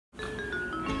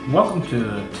Welcome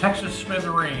to Texas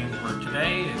Smithereens, where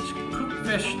today is Cook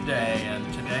Fish Day,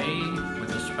 and today with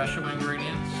the special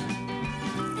ingredients.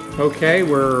 Okay,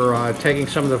 we're taking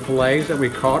some of the fillets that we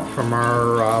caught from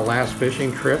our last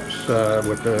fishing trips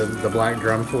with the black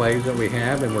drum fillets that we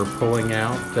have, and we're pulling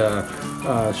out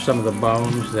some of the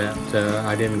bones that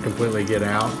I didn't completely get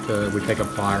out. We take a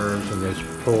pliers and just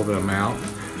pull them out.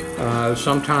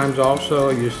 Sometimes also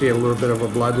you see a little bit of a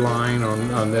bloodline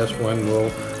on this one.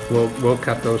 We'll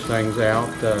cut those things out.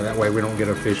 That way we don't get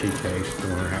a fishy taste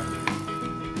when we're having.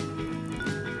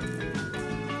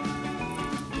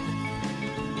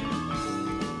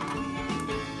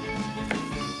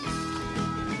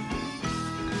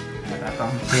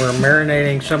 We're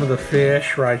marinating some of the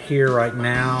fish right here, right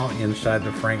now, inside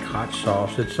the Frank hot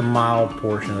sauce. It's a mild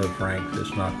portion of the Frank.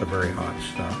 It's not the very hot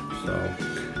stuff. So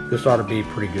this ought to be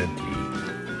pretty good to eat.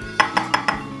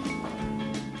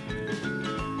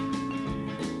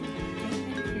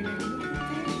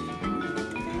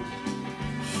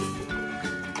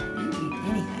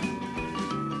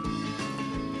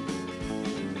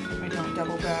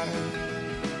 Double batter.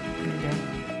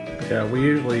 Yeah, we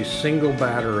usually single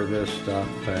batter this stuff,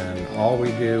 and all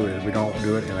we do is we don't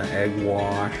do it in an egg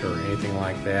wash or anything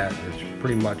like that. It's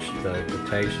pretty much the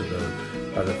taste of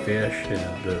the fish.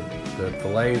 And the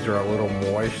fillets are a little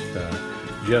moist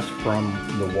just from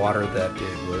the water that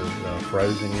it was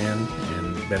frozen in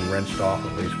and been rinsed off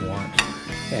at least once,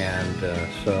 and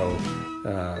so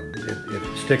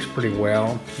it sticks pretty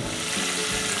well.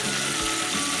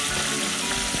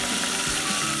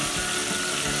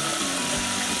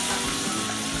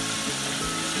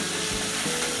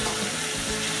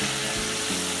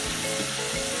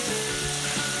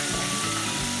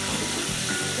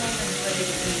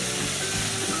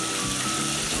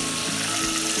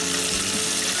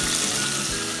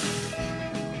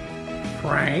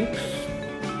 Franks?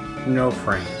 No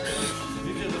Franks.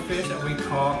 These are the fish that we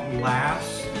caught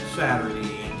last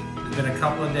Saturday. It's been a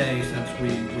couple of days since we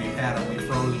had them. We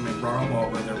froze them and brought them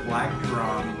over. They're black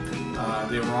drum.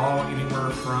 They were all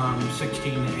anywhere from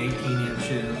 16 to 18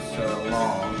 inches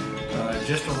long.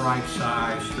 Just the right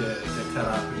size to cut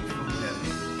up and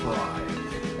fry.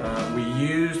 We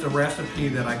used a recipe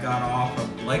that I got off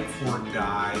of Lake Fork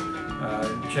Guy.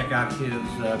 Check out his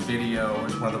video.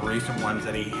 It's one of the recent ones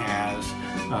that he has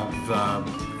of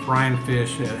frying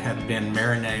fish that had been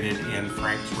marinated in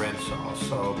Frank's red sauce.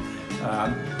 So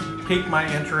piqued my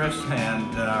interest,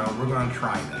 and we're going to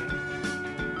try that.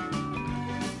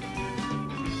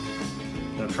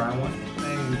 Gonna try one?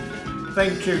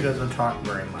 Thing 2 doesn't talk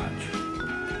very much.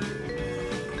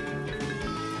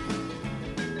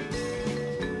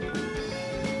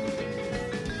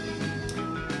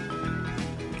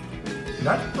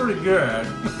 That's pretty good.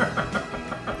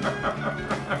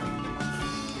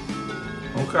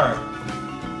 Okay.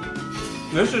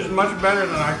 This is much better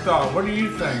than I thought. What do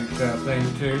you think, thing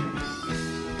 2?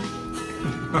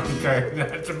 Okay,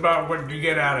 that's about what you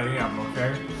get out of him,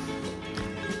 okay?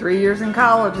 3 years in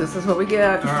college, this is what we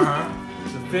get.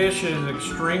 The fish is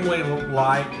extremely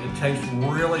light. It tastes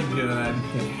really good.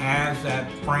 It has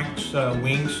that Frank's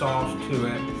wing sauce to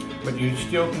it, but you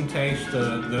still can taste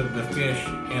the fish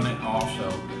in it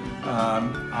also.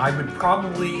 I would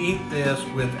probably eat this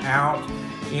without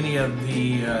any of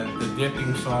the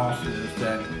dipping sauces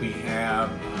that we have.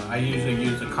 I usually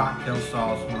use a cocktail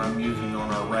sauce when I'm using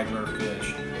on our regular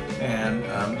fish, and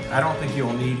I don't think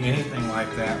you'll need anything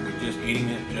like that with just eating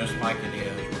it just like it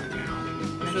is right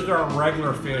now. This is our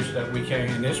regular fish that we came,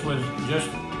 and this was just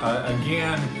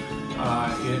again,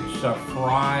 it's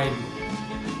fried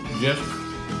just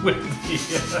with the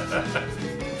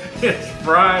it's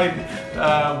fried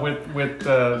with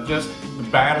just the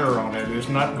batter on it. It's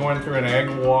not going through an egg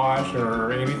wash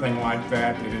or anything like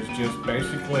that. It is just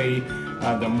basically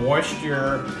the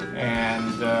moisture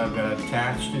and that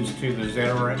attaches to the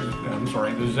Zatarain's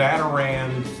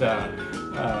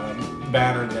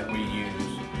batter that we use.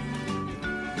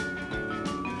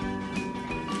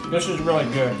 This is really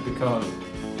good because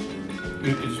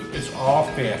it's all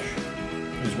fish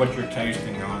is what you're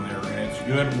tasting on there, and it's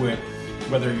good with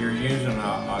whether you're using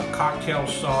a cocktail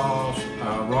sauce,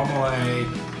 remoulade,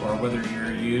 or whether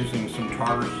you're using some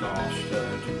tartar sauce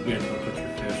to be able to put your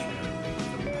fish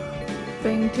in.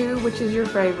 Thing 2, which is your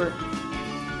favorite?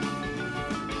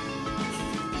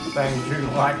 Thing 2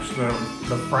 likes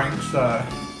the Frank's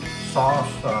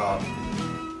sauce.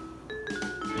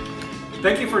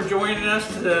 Thank you for joining us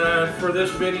for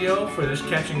this video, for this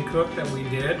catch and cook that we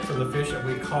did for the fish that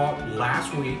we caught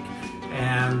last week.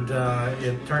 And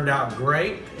it turned out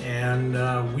great, and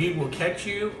we will catch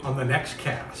you on the next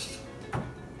cast.